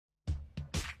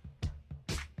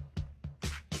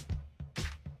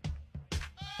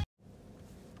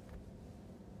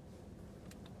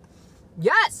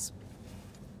Yes.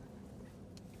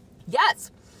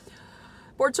 Yes.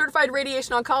 Board certified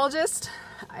radiation oncologist.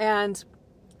 And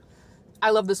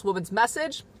I love this woman's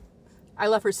message. I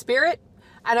love her spirit.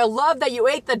 And I love that you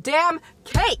ate the damn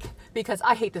cake, because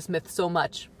I hate this myth so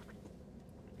much.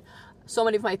 So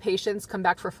many of my patients come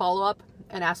back for follow-up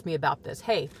and ask me about this.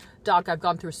 Hey, doc, I've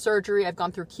gone through surgery. I've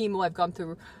gone through chemo. I've gone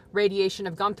through radiation.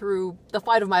 I've gone through the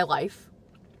fight of my life.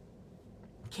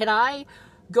 Can I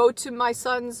go to my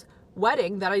son's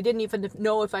wedding that I didn't even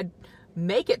know if I'd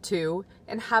make it to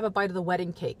and have a bite of the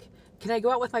wedding cake? Can I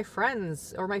go out with my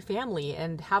friends or my family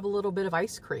and have a little bit of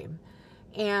ice cream?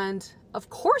 And of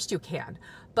course you can,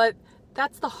 but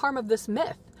that's the harm of this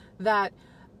myth, that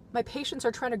my patients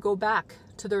are trying to go back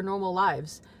to their normal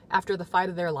lives after the fight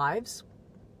of their lives.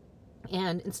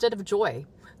 And instead of joy,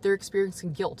 they're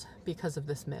experiencing guilt because of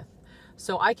this myth.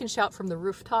 So I can shout from the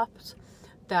rooftops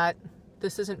that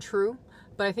this isn't true,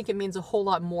 but I think it means a whole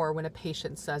lot more when a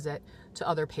patient says it to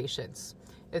other patients.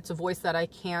 It's a voice that I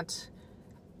can't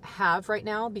have right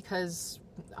now because,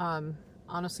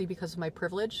 honestly, because of my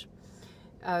privilege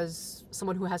as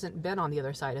someone who hasn't been on the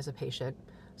other side as a patient.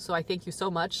 So I thank you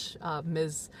so much,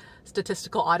 Ms.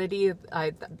 Statistical Oddity.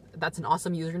 That's an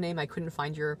awesome username. I couldn't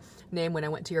find your name when I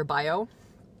went to your bio,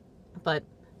 but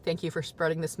thank you for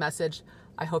spreading this message.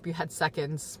 I hope you had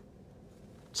seconds.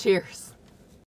 Cheers.